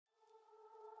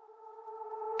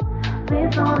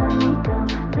please don't let me go.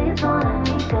 Please don't let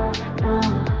me go, no.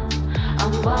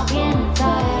 I'm walking a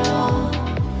tightrope,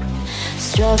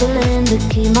 struggling to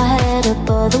keep my head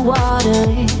above the water,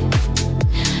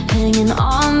 hanging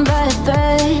on by a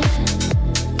thread.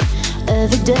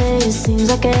 Every day it seems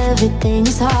like everything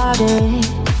is harder.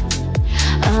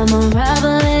 I'm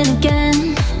unraveling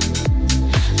again,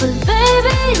 but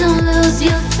baby, don't lose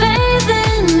your faith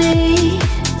in me,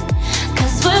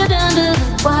 'cause we're down to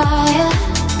the wire.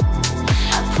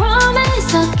 I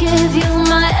promise I'll give you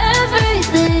my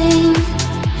everything,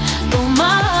 though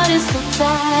my heart is so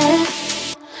tired.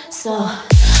 So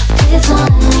please don't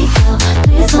let me go,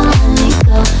 please don't let me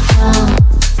go, no.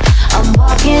 I'm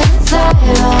walking a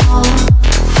tightrope,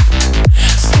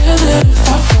 scared that if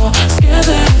I fall, scared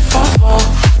that if I fall,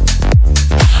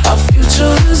 our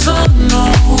future is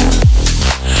unknown.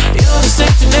 You're the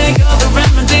safety net, you're the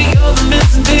remedy, you're the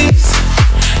missing piece.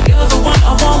 You're the one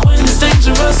I want when it's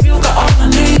dangerous, you got all I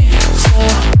need. So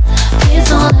please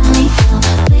don't let me go,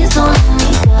 please don't let me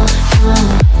go, no.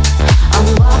 I'm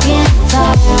walking a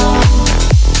tightrope.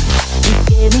 You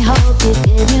gave me hope, you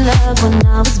gave me love when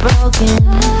I was broken.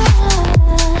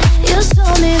 You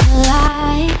showed me the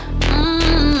light.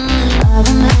 I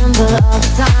remember all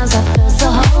the times I felt so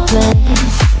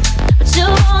hopeless, but you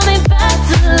brought me back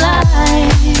to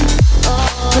life. Oh,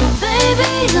 but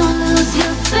baby, don't lose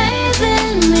your faith